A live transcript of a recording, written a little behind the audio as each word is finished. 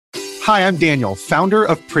Hi, I'm Daniel, founder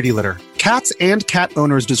of Pretty Litter. Cats and cat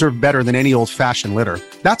owners deserve better than any old-fashioned litter.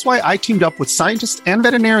 That's why I teamed up with scientists and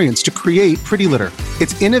veterinarians to create Pretty Litter.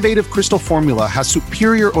 Its innovative crystal formula has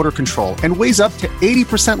superior odor control and weighs up to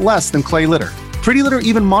 80% less than clay litter. Pretty Litter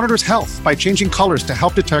even monitors health by changing colors to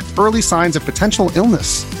help detect early signs of potential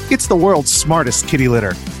illness. It's the world's smartest kitty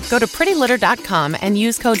litter. Go to prettylitter.com and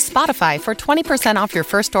use code SPOTIFY for 20% off your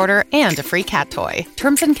first order and a free cat toy.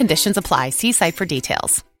 Terms and conditions apply. See site for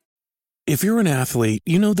details. If you're an athlete,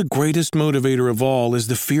 you know the greatest motivator of all is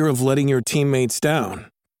the fear of letting your teammates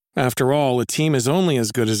down. After all, a team is only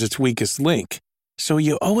as good as its weakest link. So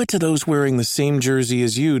you owe it to those wearing the same jersey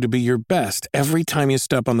as you to be your best every time you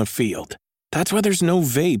step on the field. That's why there's no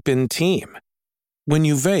vape in team. When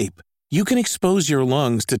you vape, you can expose your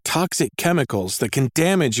lungs to toxic chemicals that can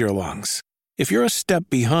damage your lungs. If you're a step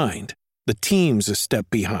behind, the team's a step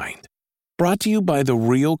behind. Brought to you by The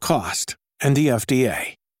Real Cost and the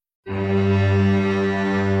FDA.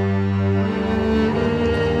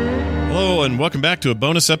 Hello, and welcome back to a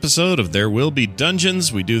bonus episode of There Will Be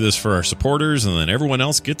Dungeons. We do this for our supporters, and then everyone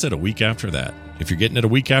else gets it a week after that. If you're getting it a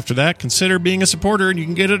week after that, consider being a supporter, and you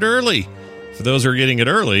can get it early. For those who are getting it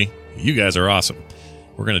early, you guys are awesome.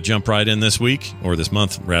 We're going to jump right in this week, or this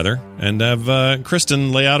month, rather, and have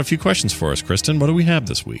Kristen lay out a few questions for us. Kristen, what do we have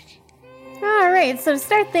this week? All right, so to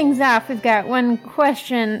start things off, we've got one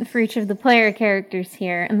question for each of the player characters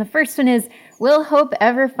here. And the first one is, will Hope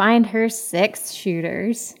ever find her 6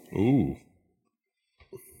 shooters? Ooh.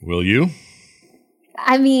 Will you?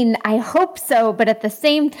 I mean, I hope so, but at the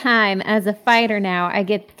same time, as a fighter now, I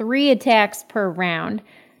get 3 attacks per round.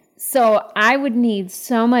 So I would need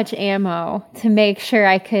so much ammo to make sure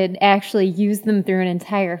I could actually use them through an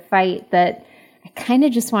entire fight that I kind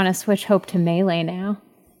of just want to switch Hope to melee now.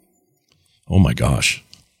 Oh my gosh.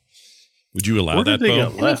 Would you allow that, Bo? I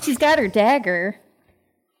mean, she's got her dagger.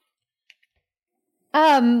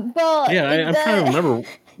 Well... Yeah, I'm trying to remember.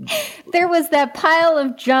 There was that pile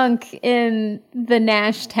of junk in the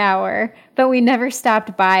Nash Tower, but we never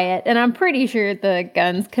stopped by it. And I'm pretty sure the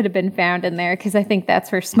guns could have been found in there, because I think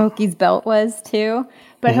that's where Smokey's belt was, too.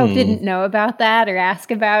 But Hope didn't know about that or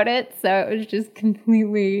ask about it, so it was just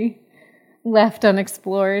completely left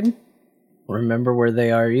unexplored. Remember where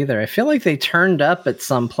they are either. I feel like they turned up at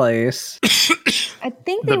some place. I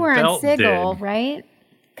think they were on Sigil, right?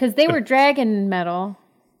 Because they were dragon metal.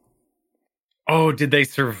 Oh, did they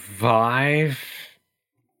survive?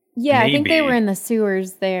 Yeah, Maybe. I think they were in the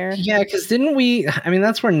sewers there. Yeah, because didn't we... I mean,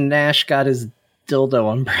 that's where Nash got his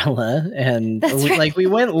dildo umbrella, and we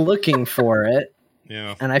went looking for it.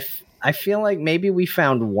 Yeah. And I feel like maybe we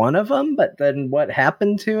found one of them, but then what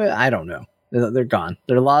happened to it? I don't know. They're gone.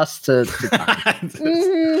 They're lost to time.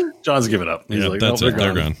 John's given up. He's like, that's nope, it.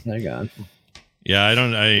 They're gone. They're gone. Yeah,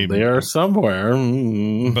 They are somewhere.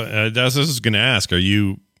 But that's what I was going to ask. Are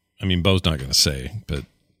you... I mean, Bo's not going to say, but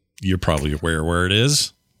you're probably aware where it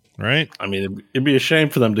is, right? I mean, it'd be a shame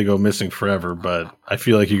for them to go missing forever, but I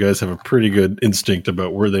feel like you guys have a pretty good instinct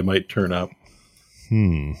about where they might turn up.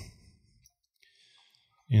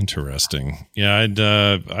 Interesting. Yeah,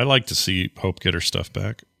 I'd like to see Hope get her stuff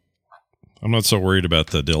back. I'm not so worried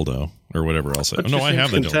about the dildo or whatever else. But I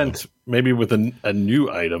have the dildo. Maybe with a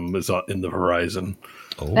new item is in the horizon.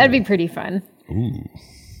 Oh. That'd be pretty fun. Ooh.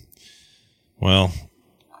 Well,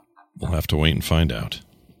 we'll have to wait and find out.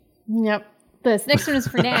 Yep. This next one is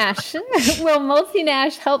for Nash. Will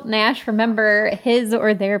Multi-Nash help Nash remember his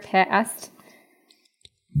or their past?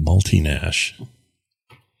 Multi-Nash.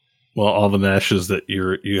 Well, all the Nashes that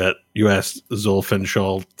you asked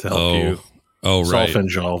Zolfenshal to help you. Oh, right.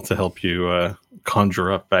 Zolfenshal to help you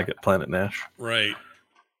conjure up back at Planet Nash. Right.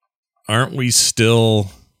 Aren't we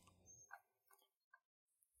still...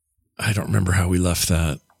 I don't remember how we left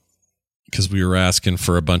that. Because we were asking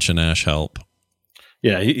for a bunch of Nash help.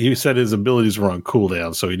 Yeah, he said his abilities were on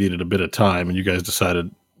cooldown, so he needed a bit of time, and you guys decided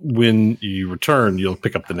when you return, you'll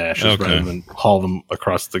pick up the Nashes rather than haul them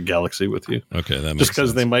across the galaxy with you. Okay, that makes just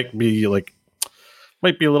because they might be a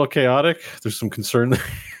little chaotic. There's some concern.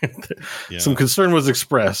 Yeah. Some concern was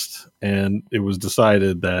expressed, and it was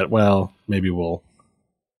decided that maybe we'll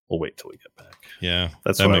wait till we get back. Yeah,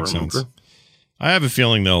 that makes sense. I have a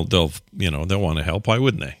feeling they'll want to help. Why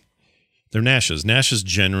wouldn't they? They're Nashes. Nashes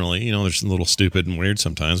generally, they're a little stupid and weird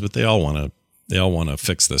sometimes, but they all want to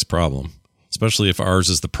fix this problem. Especially if ours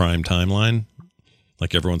is the prime timeline,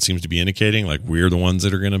 like everyone seems to be indicating, like we're the ones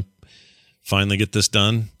that are going to finally get this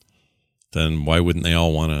done. Then why wouldn't they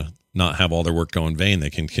all want to not have all their work go in vain? They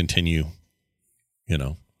can continue,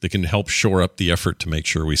 they can help shore up the effort to make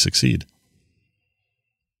sure we succeed.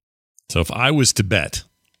 So if I was to bet,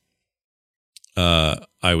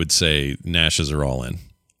 I would say Nashes are all in.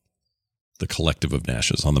 the collective of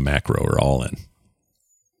Nashes on the macro are all in.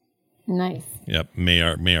 Nice. Yep.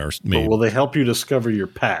 But will they help you discover your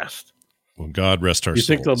past? Well, God rest our you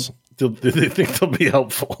souls. Do they think they'll be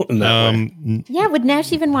helpful in that way? Yeah, would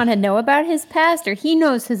Nash even want to know about his past, or he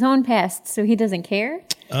knows his own past, so he doesn't care?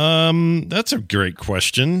 That's a great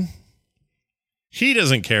question. He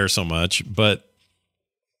doesn't care so much, but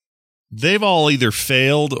they've all either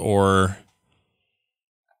failed or...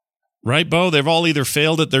 Right, Bo? They've all either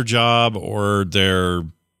failed at their job or they're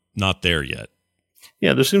not there yet.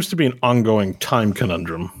 Yeah, there seems to be an ongoing time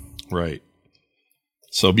conundrum. Right.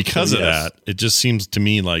 So because of that, it just seems to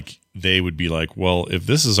me like they would be like, well, if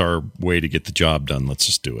this is our way to get the job done, let's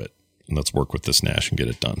just do it. And let's work with this Nash and get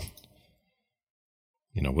it done.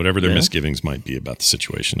 You know, whatever their misgivings might be about the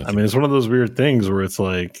situation. I mean, it's one of those weird things where it's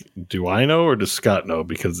like, do I know or does Scott know?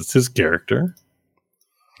 Because it's his character.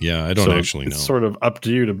 Yeah, I don't actually know. It's sort of up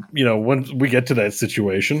to you to, you know, when we get to that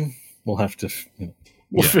situation, we'll have to,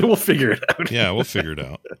 we'll figure it out. Yeah, we'll figure it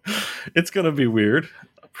out. It's going to be weird,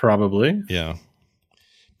 probably. Yeah.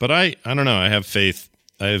 But I don't know. I have faith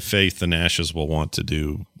the Nashes will want to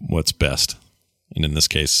do what's best. And in this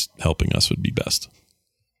case, helping us would be best.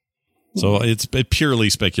 So it's purely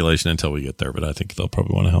speculation until we get there, but I think they'll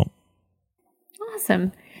probably want to help.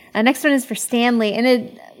 Awesome. Next one is for Stanley, and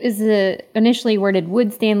it is initially worded,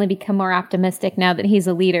 would Stanley become more optimistic now that he's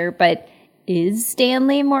a leader? But is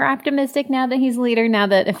Stanley more optimistic now that he's a leader, now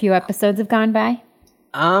that a few episodes have gone by?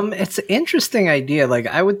 It's an interesting idea. Like,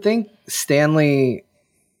 I would think Stanley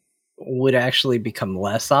would actually become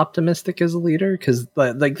less optimistic as a leader, because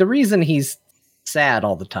like the reason he's sad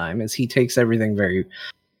all the time is he takes everything very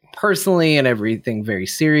personally and everything very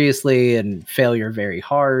seriously and failure very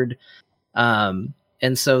hard.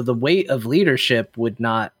 And so the weight of leadership would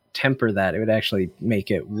not temper that. It would actually make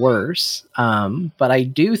it worse. But I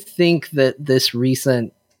do think that this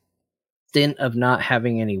recent stint of not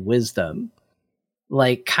having any wisdom,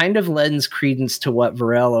 like, kind of lends credence to what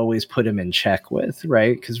Varel always put him in check with,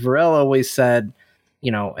 right? Because Varel always said,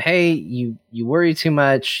 you know, hey, you worry too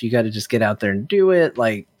much. You got to just get out there and do it.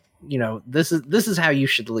 Like, you know, this is how you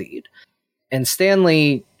should lead. And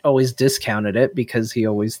Stanley always discounted it because he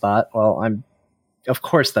always thought, well, of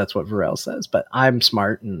course that's what Varel says, but I'm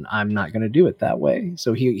smart and I'm not going to do it that way.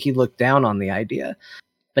 So he looked down on the idea.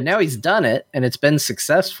 But now he's done it and it's been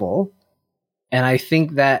successful. And I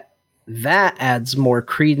think that adds more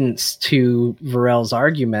credence to Varel's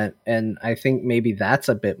argument. And I think maybe that's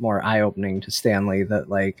a bit more eye-opening to Stanley, that,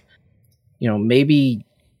 like, you know, maybe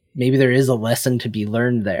there is a lesson to be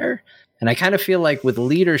learned there. And I kind of feel like with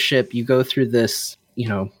leadership, you go through this,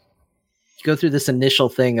 initial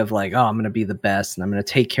thing of like, oh, I'm going to be the best and I'm going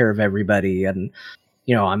to take care of everybody. And,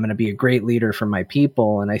 you know, I'm going to be a great leader for my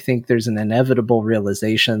people. And I think there's an inevitable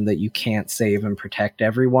realization that you can't save and protect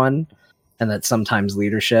everyone. And that sometimes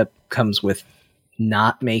leadership comes with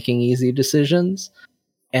not making easy decisions.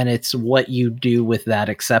 And it's what you do with that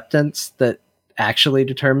acceptance that actually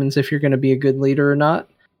determines if you're going to be a good leader or not.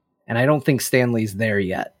 And I don't think Stanley's there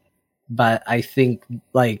yet. But I think,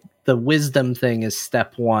 like, the wisdom thing is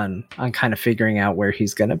step one on kind of figuring out where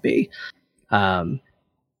he's going to be. But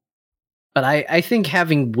I think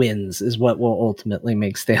having wins is what will ultimately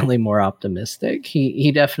make Stanley more optimistic.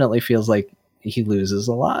 He definitely feels like he loses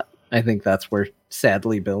a lot. I think that's where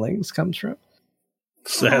Sadly Billings comes from.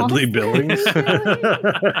 Sadly Billings?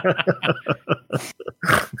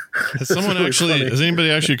 Has anybody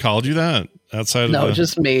actually called you that outside of No,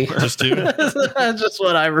 just me. Just you? Just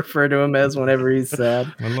what I refer to him as whenever he's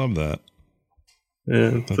sad. I love that.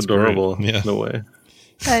 Yeah, it's adorable. Great. Yeah. No way.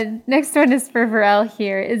 Next one is for Varel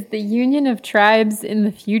here. Is the Union of Tribes in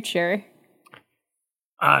the future?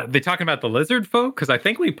 They talking about the lizard folk? Because I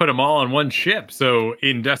think we put them all on one ship. So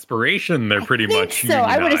in desperation, they're pretty much so.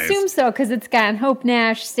 I would unionized. assume so, because it's got Hope,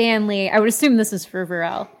 Nash, Stanley. I would assume this is for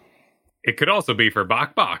Varel. It could also be for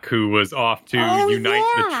Bok Bok, who was off to unite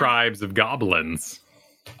the tribes of goblins.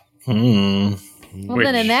 Well,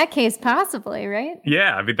 then in that case, possibly, right?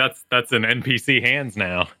 Yeah, I mean that's in NPC hands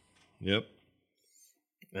now. Yep.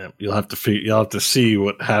 Yeah, you'll have to see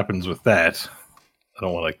what happens with that. I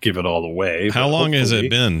don't want to give it all away. How long has it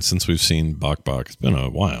been since we've seen Bok Bok? It's been a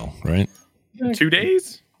while, right? 2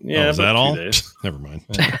 days? Yeah, is that all? Never mind.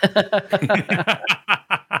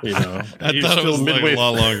 You know, I thought it was like a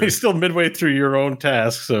lot longer. You're still midway through your own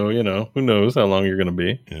task, so you know who knows how long you're going to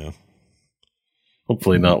be. Yeah,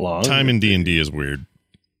 hopefully not long. Time in D&D is weird.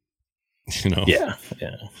 You know. Yeah.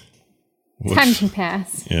 Time can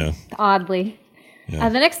pass. Yeah. Oddly. Yeah.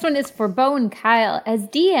 The next one is for Bo and Kyle. As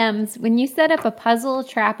DMs, when you set up a puzzle,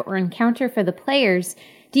 trap, or encounter for the players,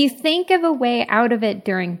 Do you think of a way out of it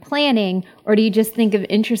during planning, or do you just think of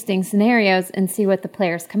interesting scenarios and see what the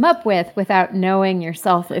players come up with without knowing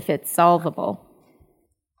yourself if it's solvable?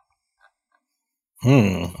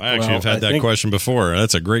 I actually have had that question before.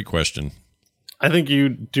 That's a great question. I think you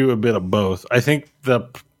do a bit of both. I think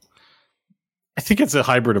it's a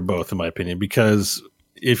hybrid of both, in my opinion, because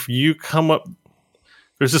if you come up,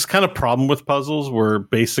 there's this kind of problem with puzzles where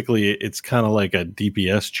basically it's kind of like a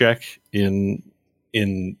DPS check in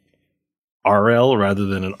RL rather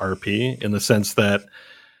than an RP, in the sense that,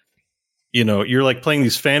 you know, you're like playing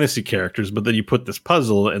these fantasy characters, but then you put this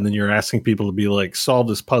puzzle and then you're asking people to be like, solve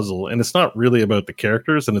this puzzle. And it's not really about the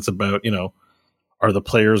characters, and it's about, you know, are the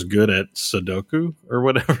players good at Sudoku or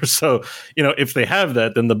whatever? So, you know, if they have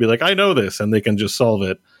that, then they'll be like, I know this, and they can just solve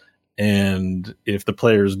it. And if the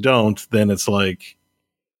players don't, then it's like,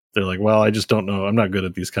 they're like, well, I just don't know. I'm not good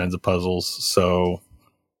at these kinds of puzzles, so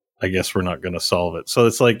I guess we're not going to solve it. So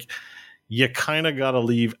it's like, you kind of got to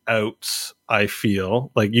leave out, I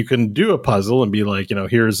feel. Like, you can do a puzzle and be like, you know,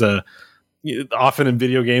 often in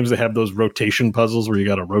video games, they have those rotation puzzles where you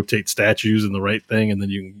got to rotate statues in the right thing and then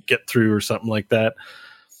you can get through or something like that.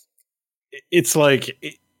 It's like,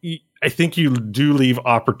 I think you do leave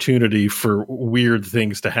opportunity for weird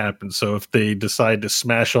things to happen. So if they decide to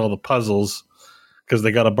smash all the puzzles because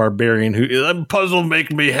they got a barbarian who, puzzle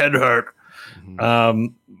make me head hurt,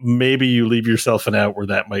 maybe you leave yourself an out where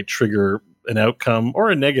that might trigger an outcome or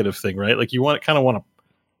a negative thing, right? Like, you kind of want to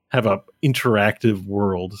have a interactive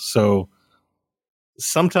world. So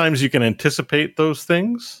sometimes you can anticipate those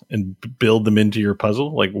things and build them into your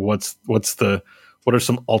puzzle. Like, what are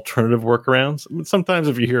some alternative workarounds? I mean, sometimes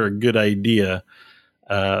if you hear a good idea,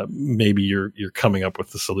 maybe you're coming up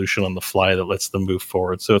with the solution on the fly that lets them move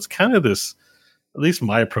forward. So it's kind of this, at least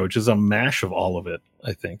my approach is a mash of all of it,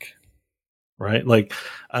 I think. Right? Like,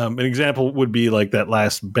 an example would be like that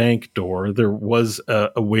last bank door. There was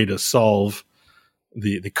a way to solve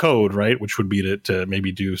the code, right? Which would be to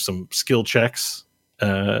maybe do some skill checks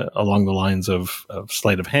along the lines of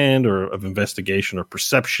sleight of hand or of investigation or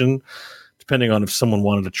perception, depending on if someone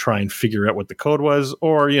wanted to try and figure out what the code was,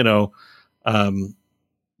 or, you know,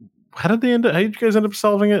 how did you guys end up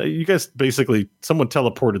solving it? You guys basically, someone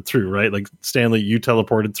teleported through, right? Like, Stanley, you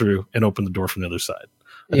teleported through and opened the door from the other side.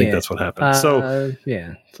 I think that's what happened.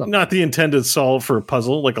 Not the intended solve for a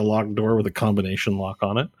puzzle, like a locked door with a combination lock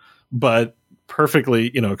on it, but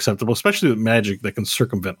perfectly, you know, acceptable, especially with magic that can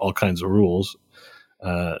circumvent all kinds of rules.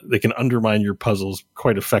 They can undermine your puzzles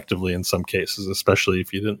quite effectively in some cases, especially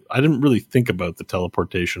if I didn't really think about the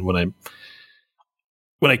teleportation when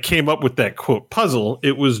I came up with that quote puzzle.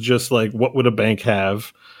 It was just like, what would a bank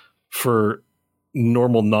have for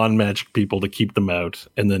normal non-magic people to keep them out?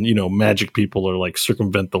 And then, you know, magic people are like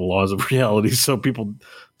circumvent the laws of reality. So people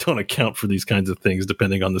don't account for these kinds of things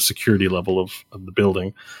depending on the security level of the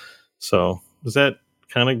building. So does that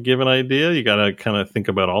kind of give an idea? You got to kind of think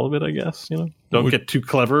about all of it, I guess, you know, don't get too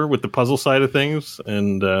clever with the puzzle side of things.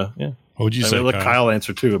 And What would you say? Let Kyle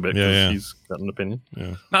answer too a bit, because he's got an opinion.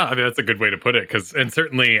 Yeah. No, I mean, that's a good way to put it. And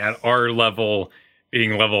certainly at our level,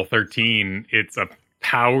 being level 13, it's a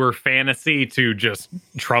power fantasy to just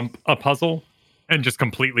trump a puzzle and just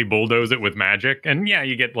completely bulldoze it with magic. And yeah,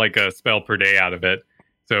 you get like a spell per day out of it.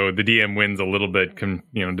 So the DM wins a little bit,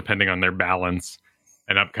 depending on their balance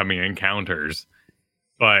and upcoming encounters.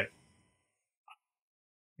 But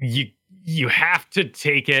you have to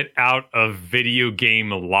take it out of video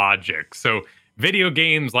game logic. So video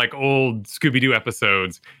games, like old Scooby-Doo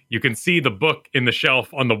episodes, you can see the book in the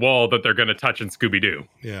shelf on the wall that they're going to touch in Scooby-Doo.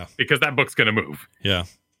 Yeah. Because that book's going to move. Yeah.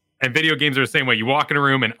 And video games are the same way. You walk in a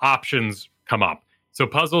room and options come up. So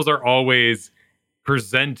puzzles are always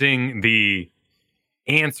presenting the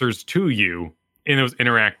answers to you in those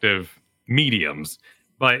interactive mediums.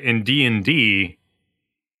 But in D&D,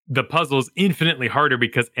 the puzzle is infinitely harder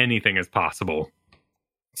because anything is possible.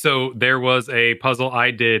 So there was a puzzle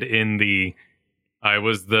I did it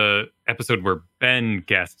was the episode where Ben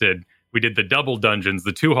guested. We did the double dungeons,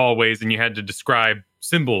 the 2 hallways, and you had to describe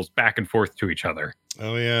symbols back and forth to each other.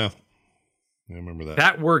 Oh, yeah. I remember that.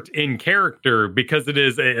 That worked in character because it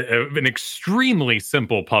is an extremely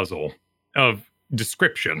simple puzzle of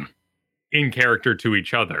description in character to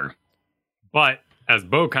each other. But as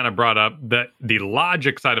Bo kind of brought up, that the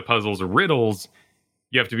logic side of puzzles, riddles,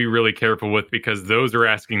 you have to be really careful with, because those are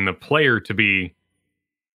asking the player to be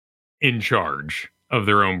in charge of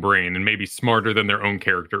their own brain and maybe smarter than their own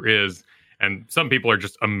character is. And some people are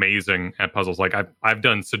just amazing at puzzles. Like I've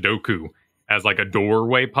done Sudoku as like a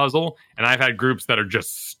doorway puzzle, and I've had groups that are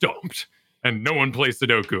just stumped and no one plays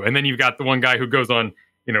Sudoku. And then you've got the one guy who goes on,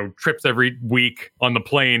 trips every week on the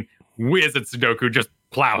plane, whiz at Sudoku, just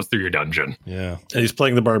plows through your dungeon. Yeah. And he's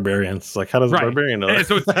playing the barbarian. It's like, how does the barbarian know that? And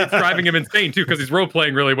so it's driving him insane too, because he's role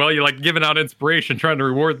playing really well. You're like giving out inspiration, trying to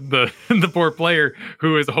reward the the poor player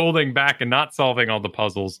who is holding back and not solving all the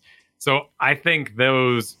puzzles. So I think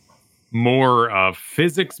those more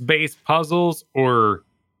physics based puzzles, or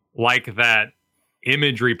like that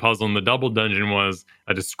imagery puzzle in the Double Dungeon was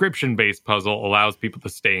a description based puzzle, allows people to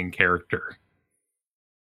stay in character.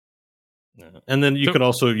 And then you could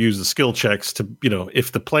also use the skill checks to,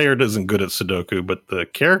 if the player isn't good at Sudoku, but the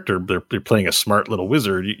character, they're playing a smart little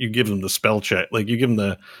wizard, you give them the spell check. Like you give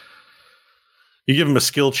them a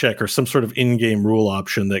skill check or some sort of in-game rule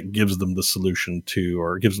option that gives them the solution to,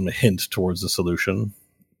 or gives them a hint towards the solution.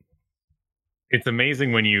 It's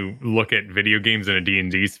amazing when you look at video games in a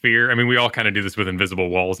D&D sphere. I mean, we all kind of do this with invisible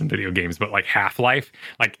walls in video games, but like Half-Life,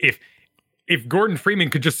 like if Gordon Freeman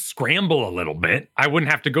could just scramble a little bit, I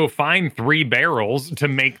wouldn't have to go find 3 barrels to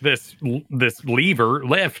make this lever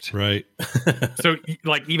lift. Right. So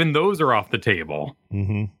like even those are off the table.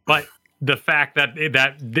 Mm-hmm. But the fact that it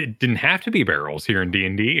didn't have to be barrels here in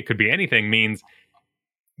D&D, it could be anything, means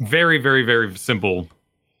very, very, very simple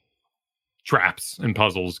traps and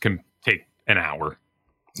puzzles can take an hour.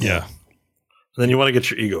 Yeah. And then you want to get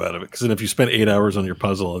your ego out of it, because then if you spend 8 hours on your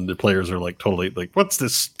puzzle and the players are like totally like, what's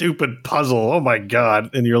this stupid puzzle? Oh my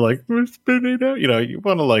God. And you're like, it's been 8 hours. You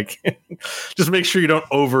want to like just make sure you don't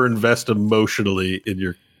overinvest emotionally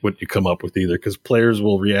in what you come up with either, because players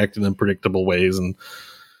will react in unpredictable ways and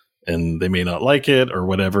they may not like it or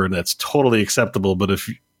whatever. And that's totally acceptable. But if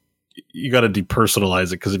you got to depersonalize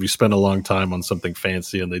it, because if you spend a long time on something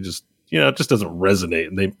fancy and they just, it just doesn't resonate,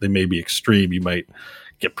 and they may be extreme, you might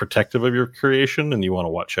get protective of your creation, and you want to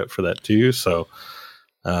watch out for that too. So,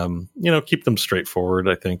 keep them straightforward,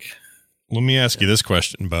 I think. Let me ask you this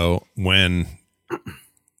question, Bo. When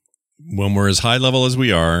we're as high level as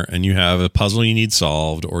we are, and you have a puzzle you need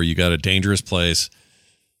solved, or you got a dangerous place,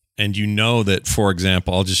 and you know that, for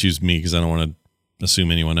example, I'll just use me because I don't want to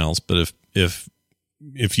assume anyone else, but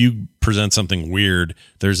if you present something weird,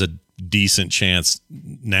 there's a decent chance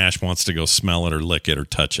Nash wants to go smell it or lick it or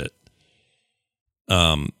touch it.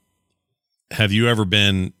 Have you ever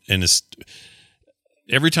been in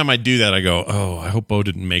every time I do that, I go, oh, I hope Bo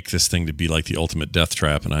didn't make this thing to be like the ultimate death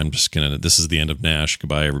trap. And I'm just this is the end of Nash.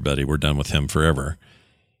 Goodbye, everybody. We're done with him forever.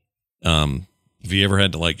 Have you ever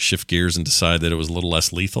had to like shift gears and decide that it was a little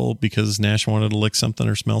less lethal because Nash wanted to lick something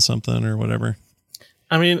or smell something or whatever?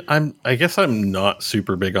 I mean, I guess I'm not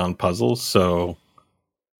super big on puzzles. So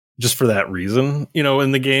just for that reason,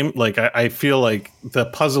 in the game, like I feel like the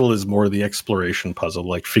puzzle is more the exploration puzzle,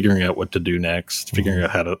 like figuring out what to do next, figuring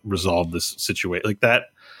out how to resolve this situation, like that.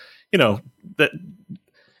 That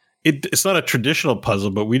it's not a traditional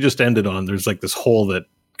puzzle, but we just ended on there's like this hole that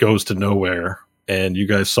goes to nowhere, and you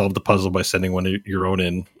guys solved the puzzle by sending one of your own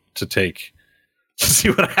in to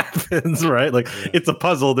see what happens, right? Like it's a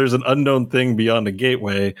puzzle. There's an unknown thing beyond the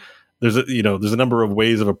gateway. There's a number of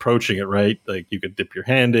ways of approaching it, right? Like you could dip your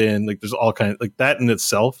hand in, like there's all kinds, like that in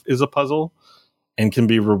itself is a puzzle and can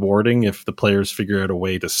be rewarding if the players figure out a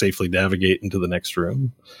way to safely navigate into the next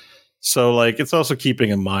room. So like, it's also keeping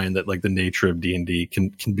in mind that like the nature of D&D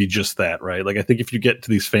can be just that, right? Like I think if you get to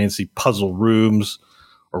these fancy puzzle rooms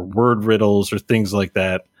or word riddles or things like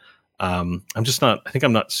that, I'm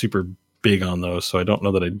not super big on those. So I don't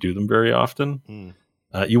know that I do them very often.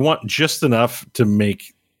 You want just enough to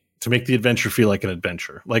make the adventure feel like an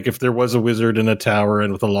adventure. Like if there was a wizard in a tower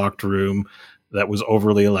and with a locked room that was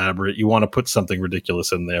overly elaborate, you want to put something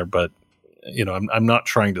ridiculous in there. But, I'm not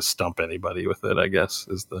trying to stump anybody with it, I guess,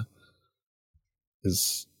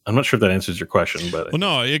 I'm not sure if that answers your question, but. Well,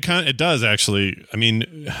 no, it does actually. I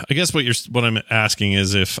mean, I guess what I'm asking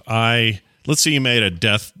is let's say you made a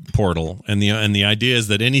death portal, and the idea is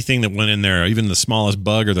that anything that went in there, even the smallest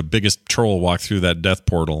bug or the biggest troll walked through that death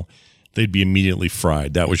portal, they'd be immediately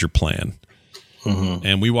fried. That was your plan. Mm-hmm.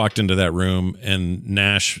 And we walked into that room, and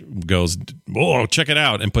Nash goes, "Oh, check it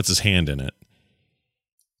out," and puts his hand in it.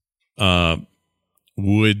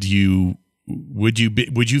 Would you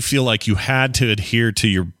feel like you had to adhere to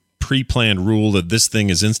your pre-planned rule that this thing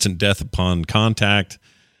is instant death upon contact,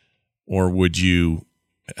 or would you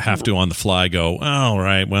have to on the fly go, oh, all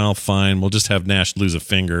right, well, fine, we'll just have Nash lose a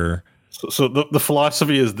finger? So the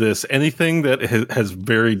philosophy is this: anything that has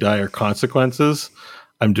very dire consequences,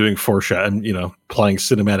 I'm doing foreshadowing, applying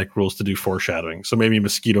cinematic rules to do foreshadowing. So maybe a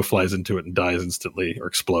mosquito flies into it and dies instantly or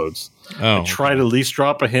explodes. I try to at least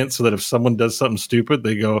drop a hint so that if someone does something stupid,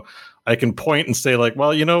 they go, I can point and say like,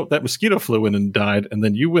 well, that mosquito flew in and died, and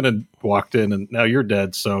then you went and walked in and now you're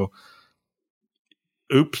dead. So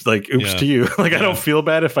oops to you. Like, I don't feel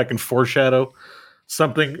bad if I can foreshadow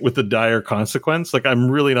something with a dire consequence, like I'm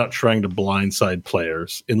really not trying to blindside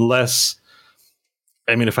players unless,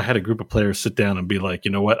 I mean, if I had a group of players sit down and be like,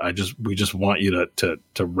 you know what, we just want you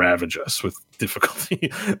to ravage us with difficulty,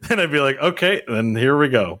 then I'd be like, okay, then here we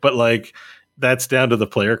go. But like, that's down to the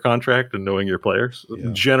player contract and knowing your players.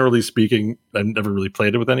 Yeah. Generally speaking, I've never really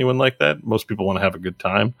played it with anyone like that. Most people want to have a good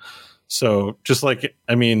time. So just like,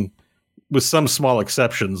 I mean, with some small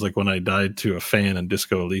exceptions, like when I died to a fan in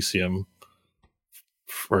Disco Elysium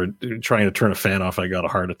for trying to turn a fan off, I got a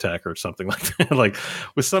heart attack or something like that. Like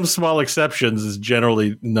with some small exceptions is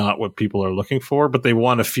generally not what people are looking for, but they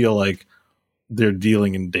want to feel like they're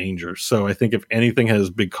dealing in danger. So I think if anything has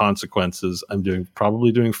big consequences, I'm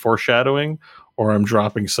probably doing foreshadowing, or I'm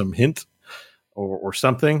dropping some hint or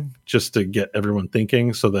something just to get everyone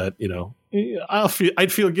thinking, so that, you know,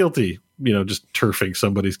 I'd feel guilty, you know, just turfing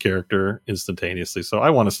somebody's character instantaneously. So I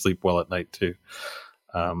want to sleep well at night too.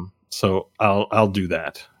 So I'll do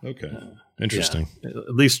that. Okay. Interesting. Yeah.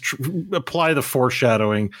 At least apply the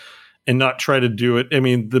foreshadowing and not try to do it. I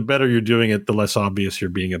mean, the better you're doing it, the less obvious you're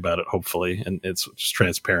being about it, hopefully. And it's just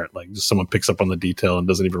transparent. Like just someone picks up on the detail and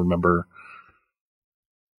doesn't even remember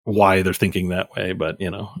why they're thinking that way. But, you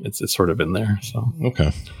know, it's sort of in there. So,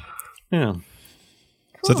 okay. Yeah. Cool.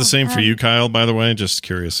 Is that the same for you, Kyle, by the way? Just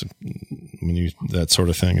curious, when you, that sort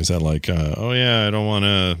of thing, is that like, oh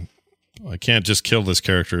yeah, I can't just kill this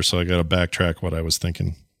character, so I got to backtrack what I was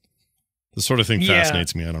thinking. The sort of thing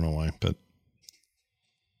fascinates me. I don't know why, but.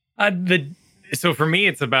 So for me,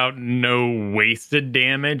 it's about no wasted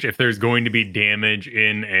damage. If there's going to be damage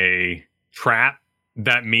in a trap,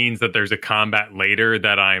 that means that there's a combat later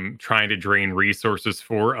that I'm trying to drain resources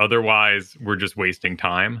for. Otherwise, we're just wasting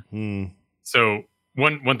time. So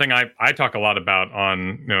one thing I talk a lot about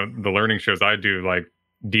on, you know, the learning shows I do, like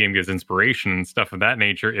DM gives inspiration and stuff of that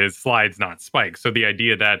nature, is slides, not spikes. So the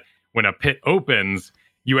idea that when a pit opens,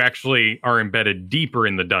 you actually are embedded deeper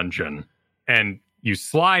in the dungeon and you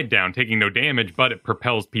slide down, taking no damage, but it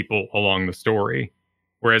propels people along the story.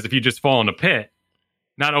 Whereas if you just fall in a pit,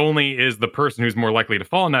 not only is the person who's more likely to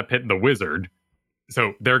fall in that pit the wizard,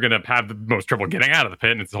 so they're going to have the most trouble getting out of the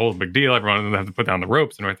pit, and it's a whole big deal. Everyone has to put down the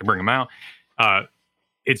ropes and we have to bring them out.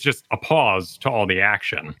 It's just a pause to all the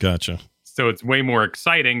action. Gotcha. So it's way more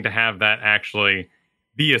exciting to have that actually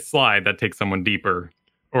be a slide that takes someone deeper,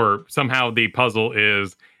 or somehow the puzzle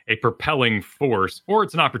is a propelling force, or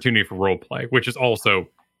it's an opportunity for role play, which is also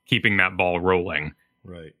keeping that ball rolling.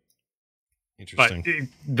 Right. Interesting.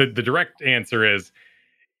 But the direct answer is,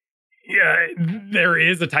 yeah, there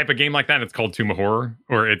is a type of game like that. It's called Tomb of Horror,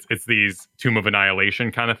 or it's these Tomb of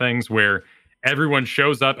Annihilation kind of things where everyone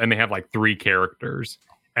shows up and they have like 3 characters,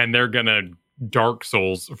 and they're gonna Dark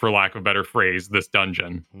Souls, for lack of a better phrase, this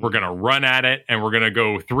dungeon. We're gonna run at it, and we're gonna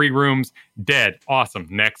go 3 rooms, dead, awesome.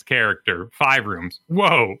 Next character, 5 rooms,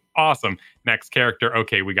 whoa, awesome. Next character,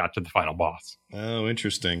 okay, we got to the final boss. Oh,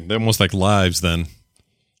 interesting. They're almost like lives then,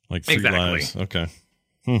 like 3 exactly. lives. Okay.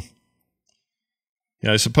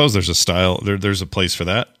 Yeah, I suppose there's a style. There's a place for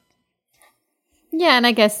that. Yeah, and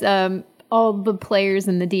I guess all the players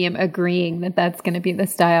and the DM agreeing that that's going to be the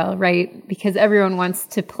style, right? Because everyone wants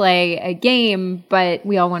to play a game, but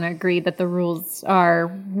we all want to agree that the rules are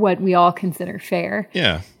what we all consider fair.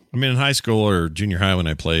 Yeah. I mean, in high school or junior high when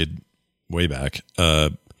I played way back,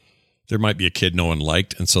 there might be a kid no one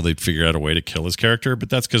liked, and so they'd figure out a way to kill his character, but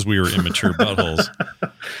that's because we were immature buttholes.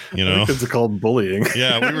 You know? It's called bullying.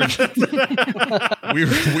 Yeah, we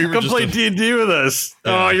were come play D&D with us.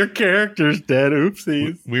 Yeah. Oh, your character's dead.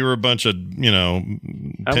 Oopsies. We were a bunch of, you know,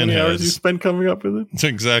 how many hours you spend coming up with it?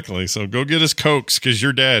 Exactly. So go get us Cokes because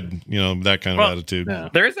you're dead. You know, that kind of attitude. Yeah.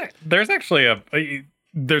 There's actually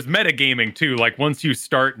there's metagaming too. Like once you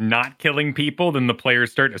start not killing people, then the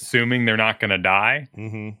players start assuming they're not going to die.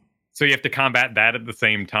 Mm-hmm. So you have to combat that at the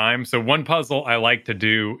same time. So one puzzle I like to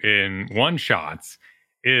do in one-shots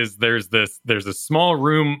is there's a small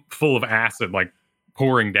room full of acid like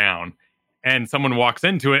pouring down, and someone walks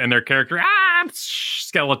into it and their character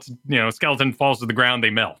skeleton falls to the ground, they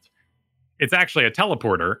melt. It's actually a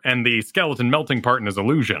teleporter, and the skeleton melting part is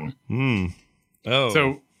illusion. Oh.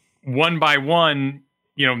 So one by one,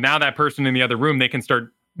 you know, now that person in the other room, they can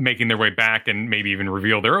start making their way back and maybe even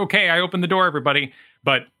reveal they're okay, I opened the door, everybody.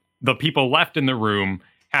 But the people left in the room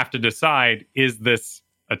have to decide, is this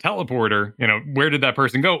a teleporter? You know, where did that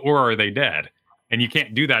person go, or are they dead? And you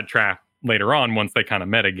can't do that trap later on once they kind of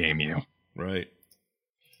metagame you. Right.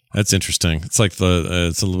 That's interesting. It's like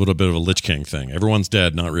it's a little bit of a Lich King thing. Everyone's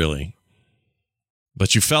dead, not really.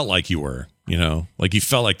 But you felt like you were, you know, like you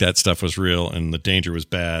felt like that stuff was real and the danger was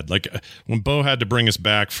bad. Like when Bo had to bring us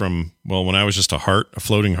back from, well, when I was just a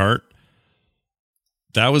floating heart,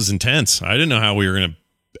 that was intense. I didn't know how we were going to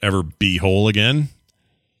ever be whole again.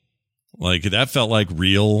 Like, that felt like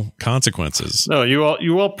real consequences. No, you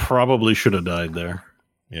all probably should have died there.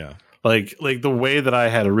 Yeah. Like the way that I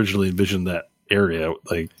had originally envisioned that area,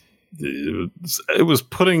 like it was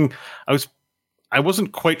putting, I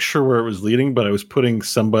wasn't quite sure where it was leading, but I was putting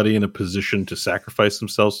somebody in a position to sacrifice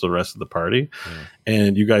themselves to the rest of the party.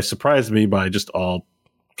 And you guys surprised me by just all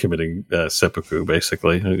committing seppuku,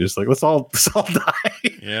 basically. And just like, let's all die.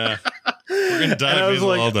 Yeah. We're going to die.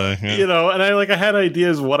 We'll all die. Yeah. You know, and I had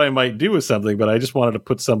ideas what I might do with something, but I just wanted to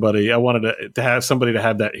put somebody, I wanted to have somebody to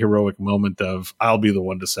have that heroic moment of, I'll be the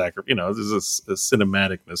one to sacrifice, you know, there's a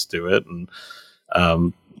cinematicness to it. And,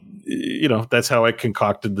 you know, that's how I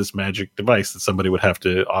concocted this magic device that somebody would have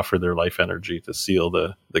to offer their life energy to seal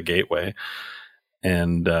the gateway,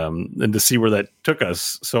 and to see where that took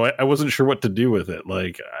us. So I wasn't sure what to do with it.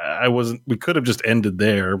 Like, we could have just ended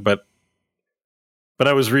there, but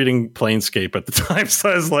I was reading Planescape at the time, so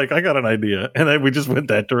I was like, I got an idea, and then we just went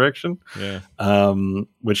that direction. Yeah.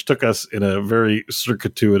 Which took us in a very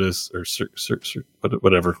circuitous or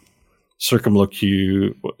whatever.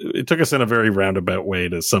 It took us in a very roundabout way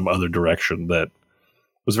to some other direction that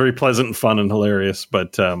was very pleasant and fun and hilarious,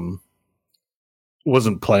 but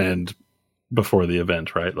wasn't planned before the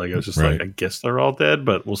event, right? Like, I was just like, I guess they're all dead,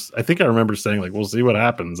 but I think I remember saying, like, we'll see what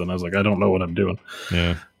happens, and I was like, I don't know what I'm doing.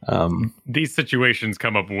 Yeah. These situations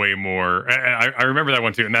come up way more. I remember that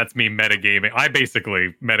one too, and that's me metagaming. I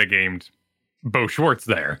basically metagamed Bo Schwartz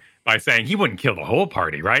there by saying he wouldn't kill the whole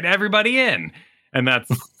party, right? Everybody in, and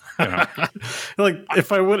that's. You know. Like,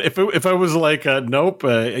 if I was like, nope,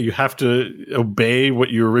 you have to obey what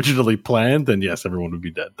you originally planned, then yes, everyone would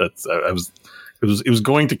be dead. It was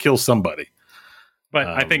going to kill somebody. But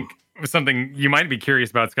I think something you might be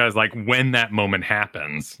curious about, Scott, is like when that moment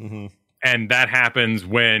happens. Mm-hmm. And that happens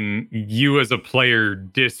when you as a player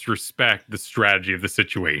disrespect the strategy of the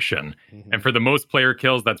situation. Mm-hmm. And for the most player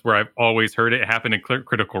kills, that's where I've always heard it. It happened in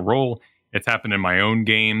Critical Role. It's happened in my own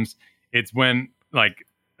games. It's when, like,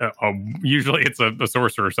 usually it's a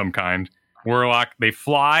sorcerer of some kind, warlock, they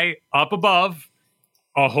fly up above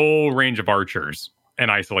a whole range of archers and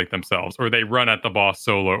isolate themselves, or they run at the boss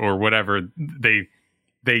solo, or whatever.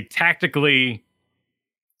 They tactically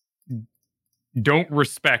don't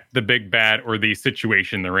respect the big bad or the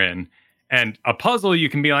situation they're in. And a puzzle, you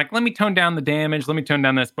can be like, let me tone down the damage, let me tone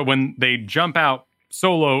down this. But when they jump out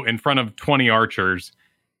solo in front of 20 archers,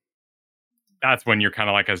 that's when you're kind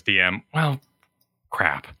of like, as DM, well,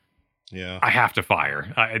 crap. Yeah, I have to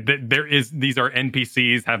fire. These are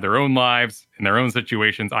NPCs, have their own lives and their own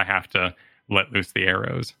situations. I have to let loose the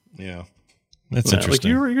arrows. Yeah. That's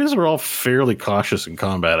interesting. Like, you guys are all fairly cautious in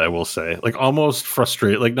combat, I will say. Like, almost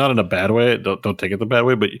frustrated, like, not in a bad way. Don't take it the bad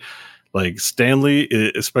way, but like, Stanley,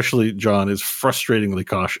 especially John, is frustratingly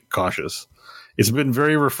cautious. It's been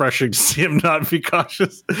very refreshing to see him not be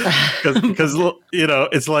cautious, because you know,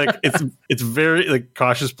 it's like it's very like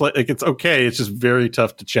cautious play. Like, it's okay. It's just very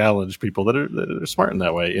tough to challenge people that are smart in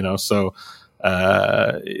that way. You know, so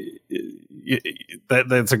that's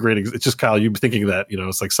a great. It's just, Kyle, you thinking that, you know,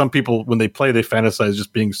 it's like some people when they play, they fantasize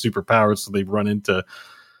just being super powered, so they run into.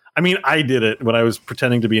 I mean, I did it when I was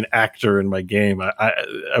pretending to be an actor in my game.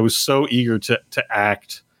 I was so eager to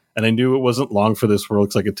act. And I knew it wasn't long for this world,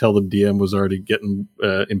 because I could tell the DM was already getting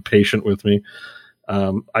impatient with me.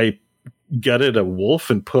 I gutted a wolf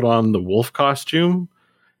and put on the wolf costume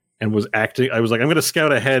and was acting. I was like, I'm going to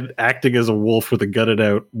scout ahead acting as a wolf with a gutted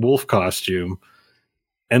out wolf costume.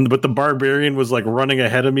 But the barbarian was like running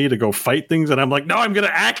ahead of me to go fight things. And I'm like, no, I'm going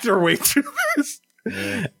to act our way through this.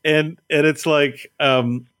 Yeah. And it's like,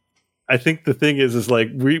 I think the thing is like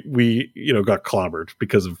we you know, got clobbered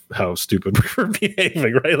because of how stupid we were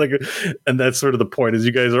behaving, right? Like, and that's sort of the point, is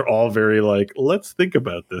you guys are all very like, let's think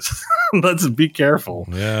about this. Let's be careful.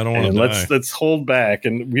 Yeah, I don't want to die. Let's hold back.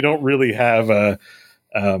 And we don't really have a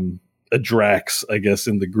Drax, I guess,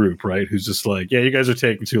 in the group, right? Who's just like, yeah, you guys are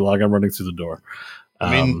taking too long. I'm running through the door.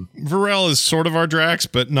 I mean, Varel is sort of our Drax,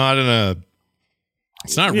 but not in a.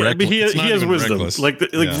 It's not reckless. But he has wisdom. Reckless. Like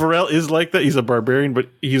Varel is like that. He's a barbarian, but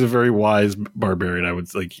he's a very wise barbarian. I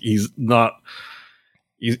would like. He's not.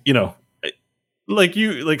 You know, like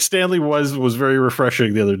Stanley was very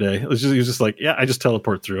refreshing the other day. He was just like, yeah, I just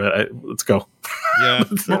teleport through it. Let's go. Yeah,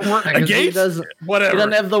 he doesn't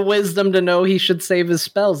have the wisdom to know he should save his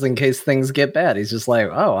spells in case things get bad. He's just like,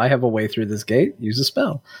 oh, I have a way through this gate. Use a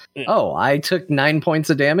spell. Yeah. Oh, I took 9 points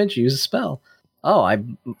of damage. Use a spell. Oh, I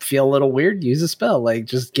feel a little weird. Use a spell. Like,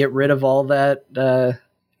 just get rid of all that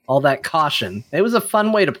caution. It was a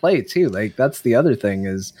fun way to play too. Like, that's the other thing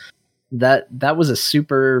is, that was a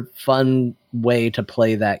super fun way to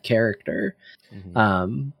play that character.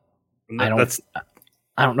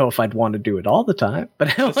 I don't know if I'd want to do it all the time,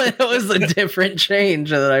 but it was a different change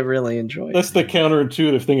that I really enjoyed. That's the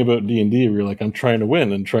counterintuitive thing about D&D, where you're like, I'm trying to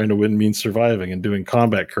win, and trying to win means surviving and doing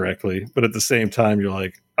combat correctly. But at the same time, you're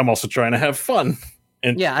like, I'm also trying to have fun.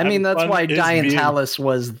 And yeah, I mean, that's why Diane Talus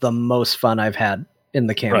was the most fun I've had in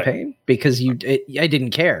the campaign, because I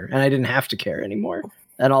didn't care, and I didn't have to care anymore.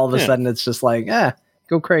 And all of a sudden, it's just like,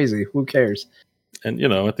 go crazy. Who cares? And,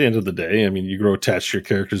 at the end of the day, I mean, you grow attached to your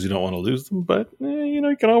characters. You don't want to lose them, but,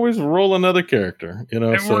 you can always roll another character,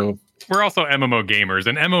 so. We're also MMO gamers,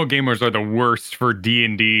 and MMO gamers are the worst for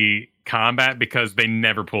D&D combat because they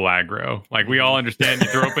never pull aggro. Like, we all understand, you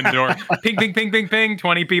throw open the door, ping, ping, ping, ping, ping,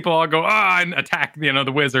 20 people all go, and attack,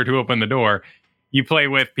 the wizard who opened the door. You play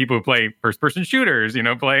with people who play first-person shooters,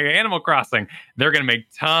 play Animal Crossing. They're going to make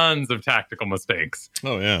tons of tactical mistakes.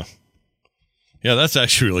 Oh, yeah. Yeah, that's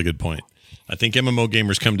actually a really good point. I think MMO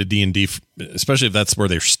gamers come to D&D, especially if that's where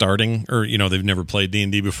they're starting, or, they've never played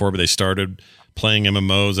D&D before, but they started playing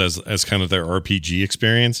MMOs as kind of their RPG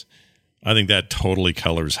experience. I think that totally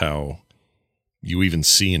colors how you even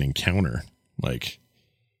see an encounter. Like,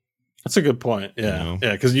 that's a good point. Yeah.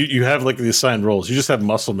 Yeah. Because you have like the assigned roles. You just have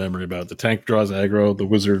muscle memory about it. The tank draws aggro, the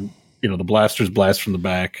wizard, the blasters blast from the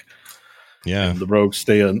back. Yeah. The rogues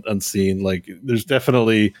stay unseen. Like, there's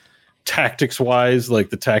definitely tactics wise, like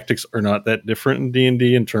the tactics are not that different in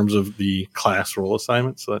D&D in terms of the class role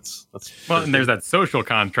assignment. So that's well, and there's that social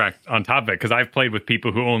contract on top of it, because I've played with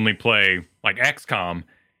people who only play like XCOM,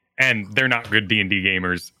 and they're not good D&D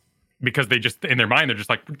gamers because they just, in their mind, they're just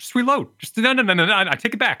like, just reload, just no, I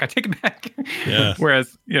take it back. Yeah.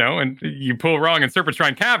 Whereas, and you pull wrong in Serpent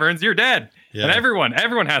Shrine Caverns, you're dead. Yeah. And everyone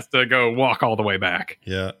has to go walk all the way back.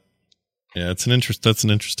 Yeah. That's an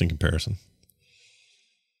interesting comparison.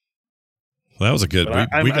 Well, that was a good.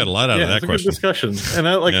 We got a lot out of that question. Good discussion, and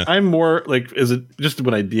I'm more like, is it just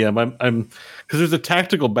when I DM? I'm because there's a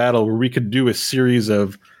tactical battle where we could do a series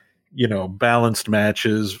of, balanced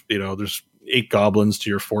matches. There's 8 goblins to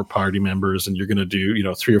your 4 party members, and you're going to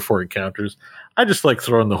do 3 or 4 encounters. I just like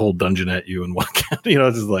throwing the whole dungeon at you in one count.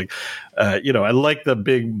 It's just like, I like the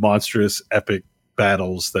big monstrous epic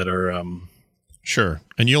battles that are sure,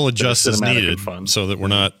 and you'll adjust as needed, so that we're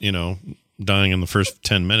not dying in the first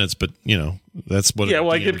 10 minutes, but that's what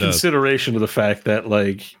I give consideration to the fact that,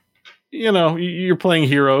 like, you're playing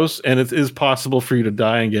heroes, and it is possible for you to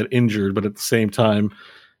die and get injured, but at the same time,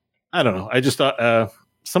 I don't know, I just thought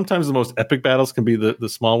sometimes the most epic battles can be the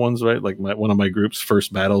small ones, right? Like one of my group's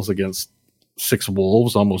first battles against 6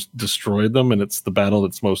 wolves almost destroyed them, and it's the battle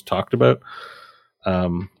that's most talked about.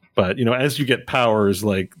 But as you get powers,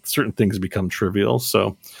 like, certain things become trivial.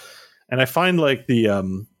 So, and I find like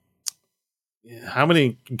the how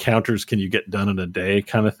many encounters can you get done in a day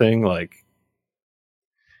kind of thing? Like,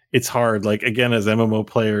 it's hard. Like, again, as MMO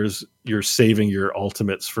players, you're saving your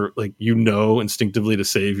ultimates for, like, instinctively to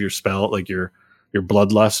save your spell, like your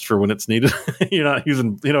bloodlust for when it's needed. You're not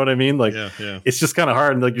using, what I mean? Like, It's just kind of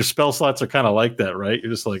hard. And like, your spell slots are kind of like that, right?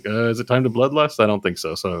 You're just like, is it time to bloodlust? I don't think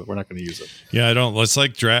so. So we're not going to use it. Yeah, I don't. It's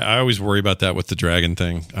like, I always worry about that with the dragon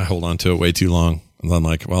thing. I hold on to it way too long. And I'm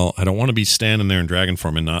like, well, I don't want to be standing there in dragon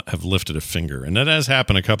form and not have lifted a finger. And that has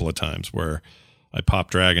happened a couple of times where I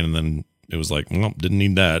popped dragon and then it was like, well, didn't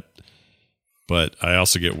need that. But I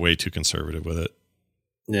also get way too conservative with it.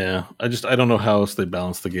 Yeah, I don't know how else they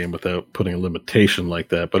balance the game without putting a limitation like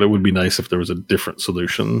that. But it would be nice if there was a different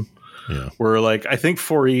solution. Yeah. Where, like, I think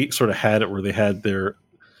 4E sort of had it where they had their,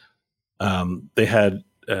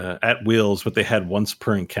 at wheels, but they had once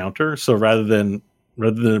per encounter. So rather than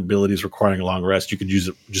abilities requiring a long rest, you could use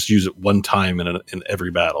it one time in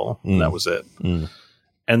every battle. And that was it.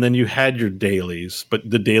 And then you had your dailies, but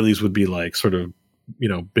the dailies would be like sort of,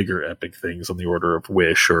 bigger epic things on the order of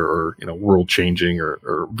wish or world changing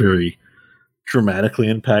or very dramatically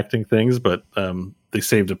impacting things. But they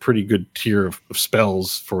saved a pretty good tier of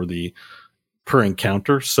spells for the per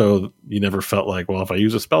encounter. So you never felt like, well, if I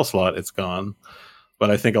use a spell slot, it's gone. But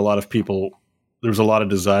I think a lot of people, there was a lot of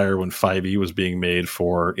desire when 5e was being made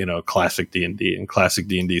for, classic D&D, and classic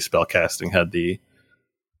D&D spellcasting had the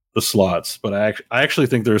slots. But I actually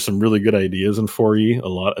think there's some really good ideas in 4e, a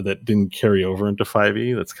lot that didn't carry over into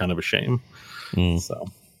 5e. That's kind of a shame. So,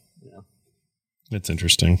 yeah. It's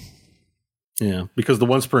interesting. Yeah, because the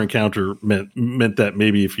once per encounter meant that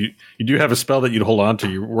maybe if you do have a spell that you'd hold on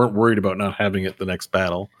to, you weren't worried about not having it the next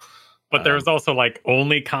battle. But there was also like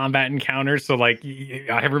only combat encounters. So like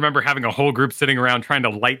I remember having a whole group sitting around trying to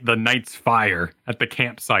light the knight's fire at the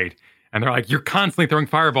campsite. And they're like, you're constantly throwing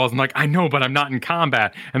fireballs. I'm like, I know, but I'm not in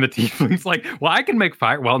combat. And the tiefling's like, well, I can make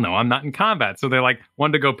fire. Well, no, I'm not in combat. So they like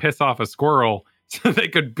wanted to go piss off a squirrel so they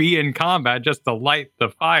could be in combat just to light the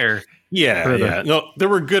fire. Yeah. No, there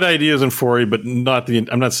were good ideas in 4E, but I'm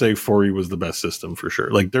not saying 4E was the best system for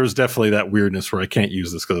sure. Like, there's definitely that weirdness where I can't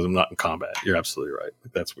use this because I'm not in combat. You're absolutely right.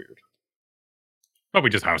 That's weird. But we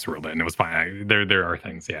just house ruled it and it was fine. There are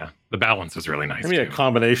things, yeah. The balance is really nice. I mean, a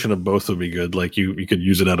combination of both would be good. Like you could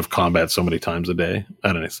use it out of combat so many times a day.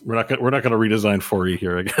 I don't know. We're not going to redesign 4E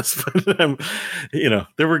here, I guess. But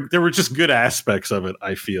there were just good aspects of it,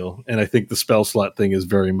 I feel, and I think the spell slot thing is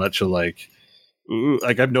very much like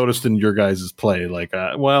I've noticed in your guys' play. Like,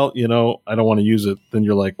 I don't want to use it. Then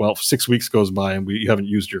you're like, well, 6 weeks goes by and you haven't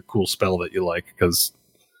used your cool spell that you like because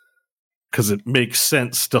it makes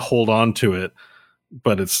sense to hold on to it.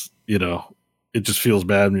 But it's, it just feels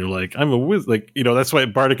bad. And you're like, I'm a whiz. Like, that's why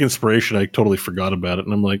Bardic Inspiration, I totally forgot about it.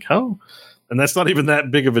 And I'm like, how? And that's not even that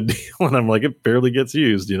big of a deal. And I'm like, it barely gets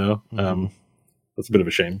used, Mm-hmm. That's a bit of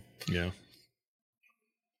a shame. Yeah.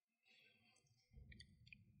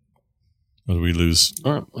 What do we lose?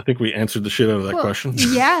 All right. I think we answered the shit out of that question.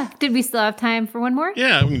 Yeah. Did we still have time for one more?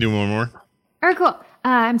 Yeah, we can do one more. All right, cool.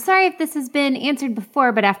 I'm sorry if this has been answered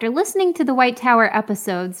before, but after listening to the White Tower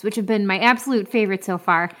episodes, which have been my absolute favorite so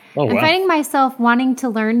far, I'm finding myself wanting to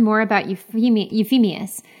learn more about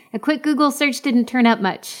Euphemius. A quick Google search didn't turn up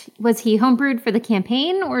much. Was he homebrewed for the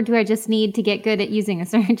campaign, or do I just need to get good at using a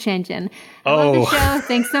search engine? I love the show.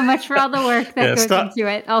 Thanks so much for all the work that goes into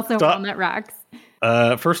it. Also, Walnut rocks.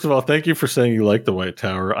 First of all, thank you for saying you like the White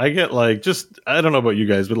Tower. I get I don't know about you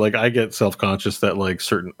guys, but I get self-conscious that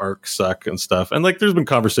certain arcs suck and stuff. And there's been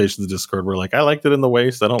conversations in Discord where I liked it in the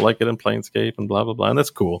Waste, I don't like it in Planescape and blah, blah, blah. And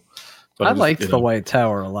that's cool. But I liked the White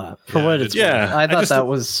Tower a lot. For what it's worth. I thought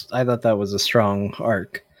that was a strong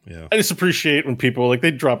arc. Yeah. I just appreciate when people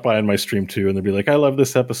they drop by on my stream too and they'll be like, I love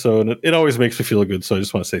this episode. And it always makes me feel good. So I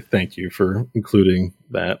just want to say thank you for including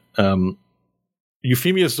that.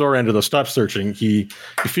 Euphemius Zorander, though, stop searching.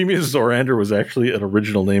 Euphemius Zorander was actually an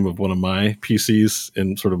original name of one of my PCs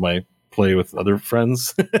in sort of my play with other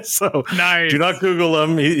friends. So nice. Do not Google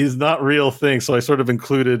him. He's not real thing. So I sort of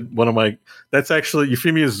included one of my. That's actually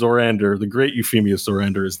Euphemius Zorander. The great Euphemius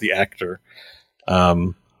Zorander is the actor.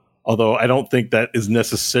 Although I don't think that is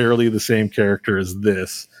necessarily the same character as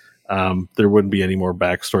this. There wouldn't be any more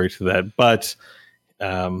backstory to that, but.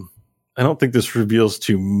 I don't think this reveals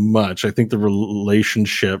too much. I think the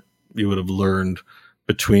relationship you would have learned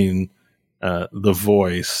between the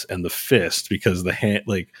voice and the fist, because the hand,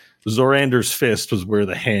 Zorander's fist was where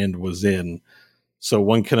the hand was in. So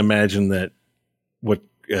one can imagine that what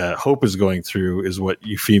Hope is going through is what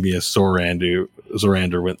Euphemius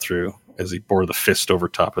Zorander went through as he bore the fist over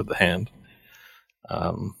top of the hand.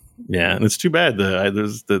 And it's too bad.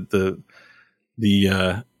 There's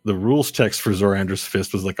the rules text for Zorander's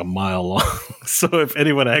fist was a mile long. So if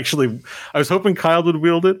anyone I was hoping Kyle would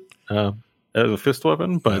wield it as a fist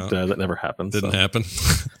weapon, but that never happened. Didn't happen.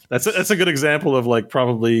 That's a good example of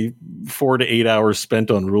probably 4 to 8 hours spent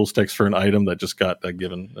on rules text for an item that just got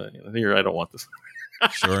given. Here, I don't want this.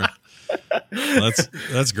 Sure.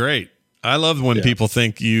 That's great. I love when people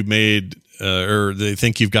think you made or they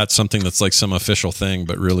think you've got something that's some official thing,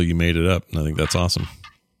 but really you made it up. And I think that's awesome.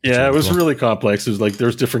 Yeah, it was really complex. It was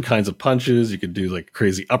there's different kinds of punches. You could do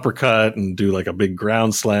crazy uppercut and do a big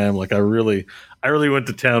ground slam. I really went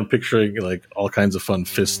to town picturing all kinds of fun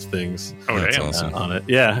fist things. Oh, that's damn. awesome. On it.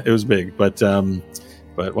 Yeah, it was big, but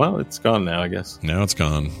well, it's gone now, I guess. Now it's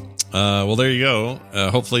gone. Well, there you go.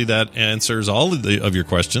 Hopefully that answers all of your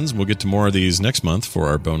questions. We'll get to more of these next month for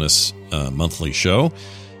our bonus monthly show.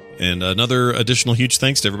 And another additional huge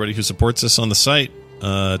thanks to everybody who supports us on the site.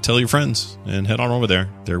 Tell your friends and head on over there.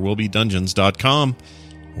 Therewillbedungeons.com.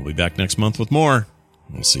 We'll be back next month with more.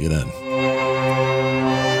 We'll see you then.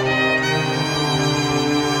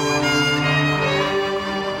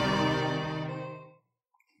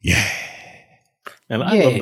 Yeah. And I love